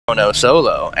No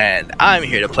Solo, and I'm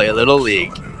here to play a little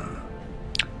League.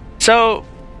 So,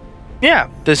 yeah,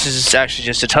 this is actually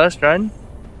just a test run.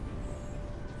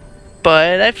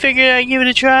 But I figured I'd give it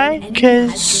a try,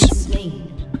 because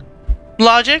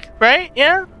logic, right?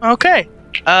 Yeah? Okay.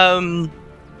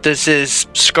 This is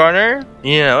Skarner.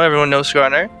 You know, everyone knows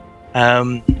Skarner.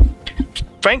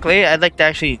 Frankly, I'd like to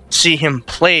actually see him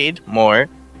played more.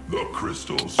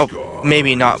 Oh,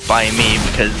 maybe not by me,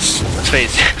 because, let's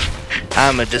face it,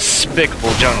 I'm a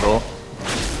despicable jungle.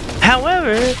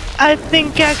 However, I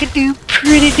think I could do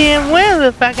pretty damn well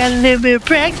if I got a little bit of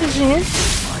practice in.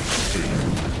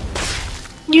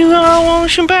 You all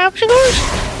want some popsicles?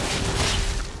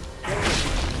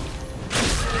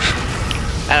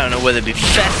 I don't know whether to be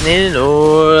fascinated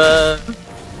or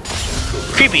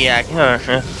creepy acting, or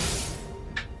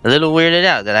a little weirded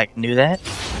out that I can do that.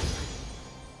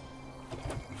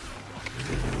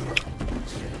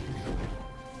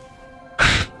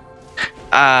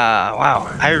 Wow,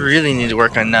 I really need to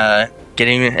work on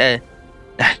getting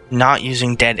not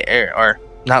using dead air, or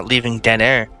not leaving dead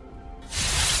air.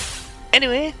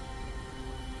 Anyway,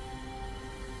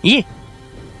 yeah.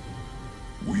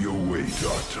 We await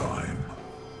our time.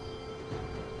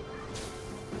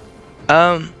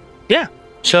 Yeah.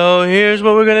 So here's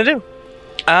what we're gonna do.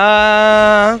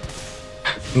 I'm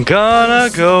gonna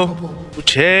go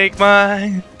take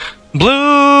my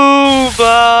blue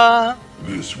bar.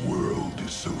 This world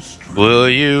is so strange. Will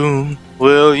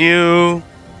you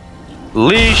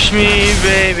leash me,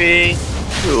 baby?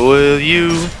 Will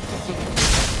you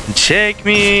take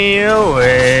me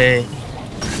away?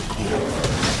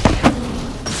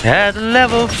 At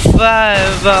level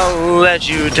 5, I'll let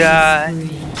you die.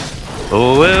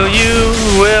 Will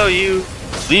you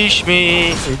leash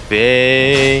me,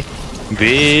 baby?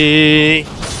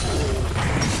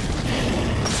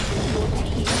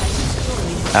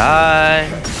 I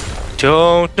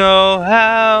don't know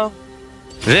how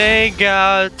they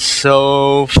got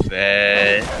so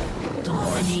fed,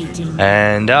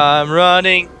 and I'm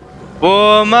running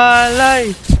for my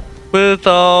life with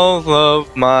all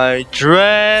of my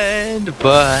dread.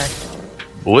 But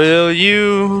will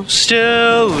you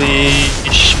still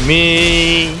leash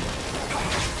me?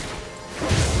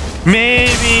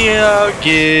 Maybe I'll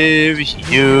give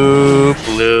you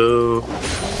blue.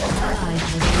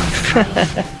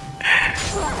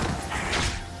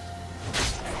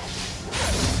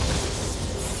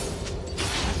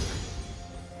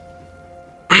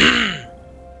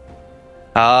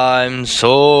 I'm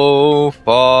so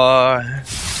far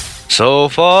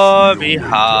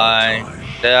behind.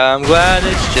 I'm glad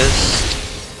it's just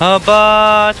a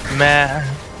bot match.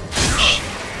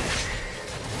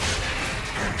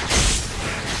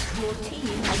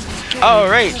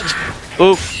 Alright.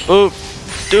 Oop, oop.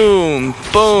 Doom,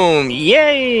 boom,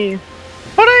 yay!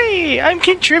 Hooray! I'm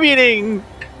contributing!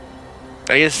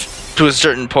 I guess to a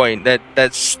certain point,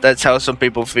 that's how some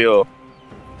people feel.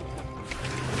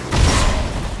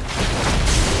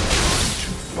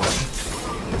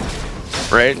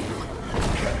 Right?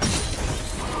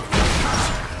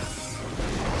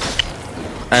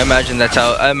 I imagine that's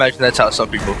how some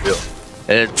people feel.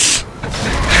 It's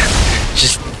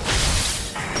just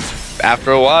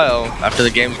after a while, after the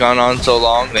game's gone on so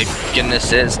long, they get an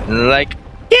assist and they're like,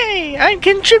 yay, I'm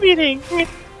contributing.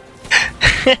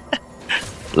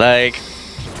 Like,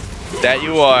 that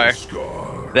you are.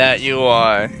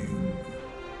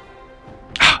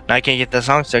 Now I can't get that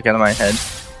song stuck out of my head.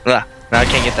 Now I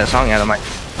can't get that song out of my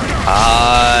head.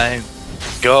 I'm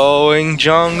going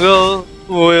jungle,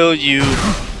 will you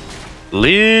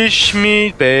leash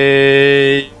me,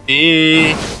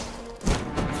 baby?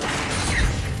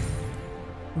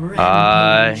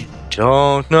 I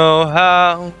don't know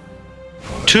how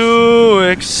to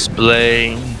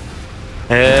explain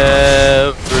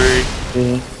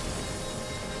everything.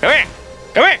 Come here!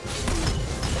 Come here!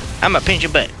 I'ma pinch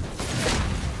your butt.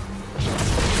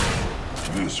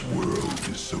 This world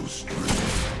is so strange.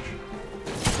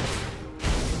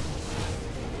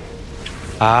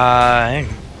 I'm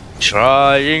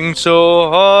trying so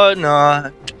hard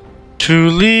not to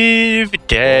leave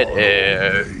dead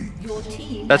air.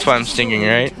 That's why I'm singing,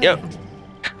 right? Yep.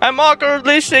 I'm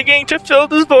awkwardly singing to fill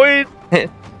this void.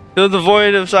 Fill the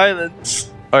void of silence.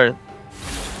 Or,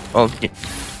 well, yeah.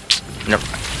 Never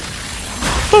mind.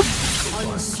 Boop.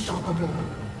 Unstoppable.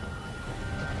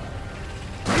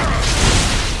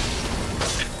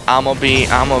 I'ma be.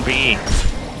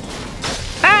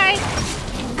 Hi!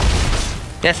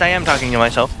 Yes, I am talking to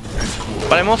myself.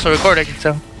 But I'm also recording,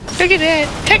 so. Look at that!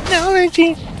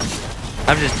 Technology!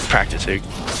 I'm just practicing.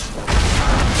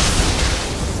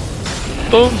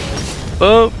 Boom!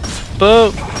 Boom!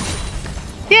 Boom!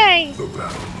 Yay!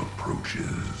 battle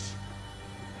approaches.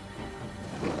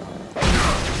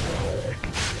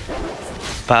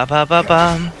 Ba ba ba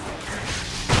ba.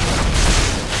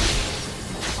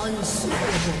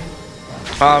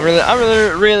 I'm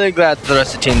really glad the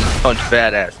rest of the team punch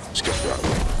badass.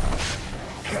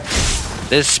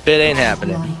 This spit ain't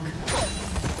happening.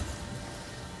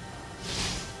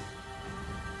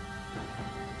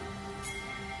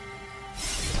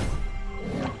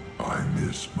 I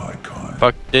miss my kind.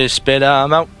 Fuck this spit,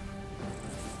 I'm out.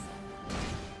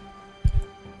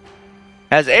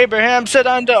 As Abraham said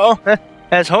unto,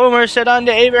 as Homer said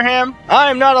unto Abraham,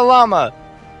 I am not a llama.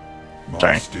 My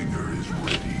Sorry. stinger is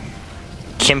ready.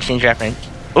 Simpsons reference.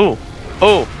 Ooh,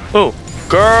 ooh, ooh,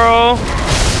 girl.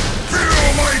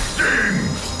 Feel my sting!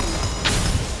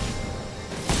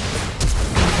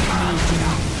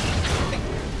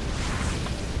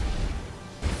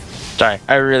 Sorry,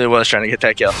 I really was trying to get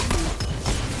that kill.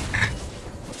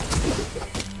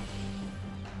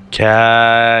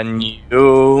 Can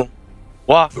you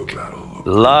walk The battle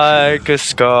like a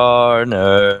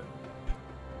skarner?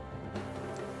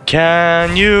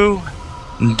 Can you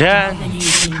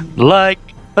dance like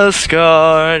a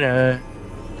skarner?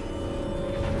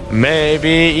 Maybe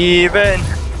even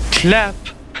clap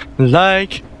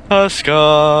like a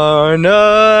skarner.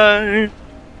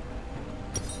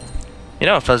 You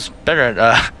know, if I was better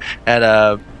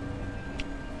at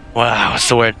wow, what's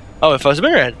the word? Oh, if I was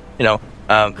better at, you know,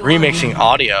 remixing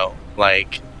audio,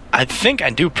 like, I think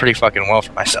I do pretty fucking well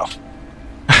for myself.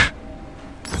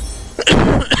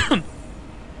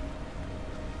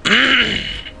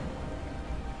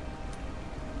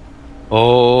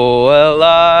 Oh, well,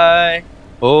 I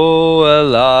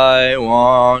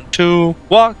want to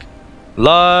walk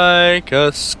like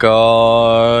a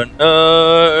skarner.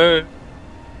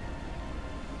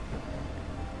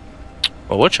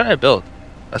 Well, what should I build?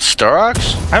 A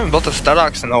Starox? I haven't built a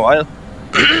Starox in a while.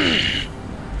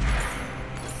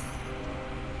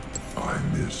 I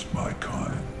miss my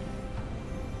kind.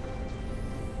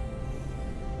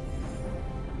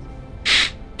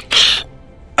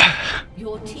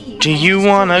 Do you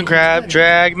wanna grab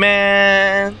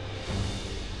Dragman?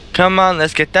 Come on,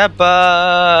 let's get that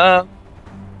buff.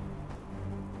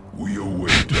 We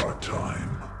await our time.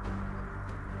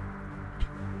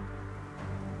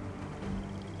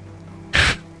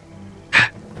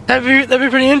 That'd be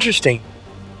pretty interesting.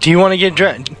 Do you want to get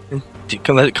dragged?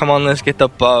 Come on, let's get the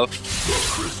buff. The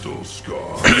crystal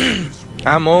scar is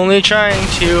I'm only trying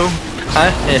to.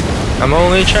 I'm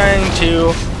only trying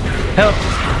to help.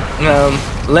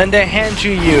 Lend a hand to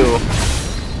you.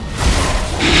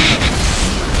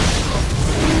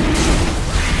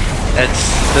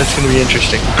 That's gonna be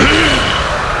interesting.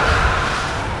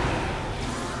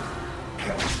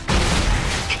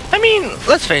 I mean,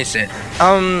 let's face it.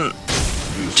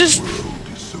 Just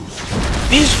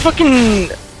these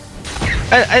fucking.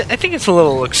 I think it's a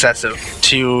little excessive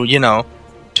to, you know,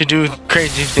 to do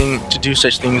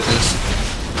such things as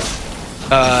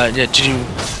yeah, to do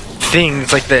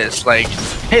things like this. Like,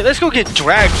 hey, let's go get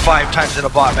dragged 5 times in a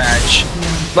bot match.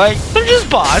 Like, they're just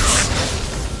bots.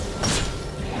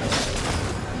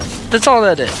 That's all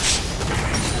that is.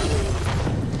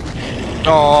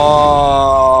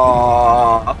 Aww.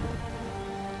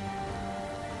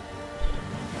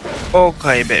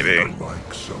 Okay, baby.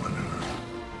 like summoner.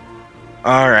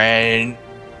 Alright.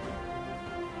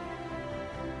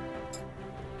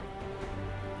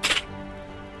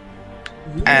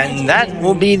 And that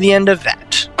will be the end of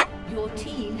that. Your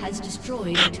team has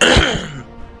destroyed a turret.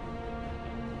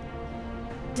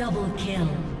 Double kill.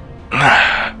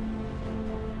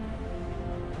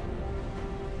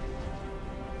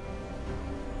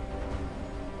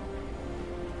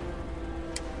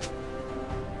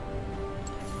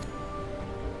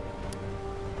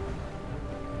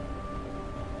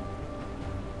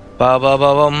 Ba ba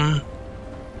ba bum.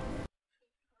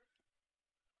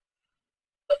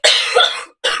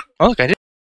 Oh, look, I did.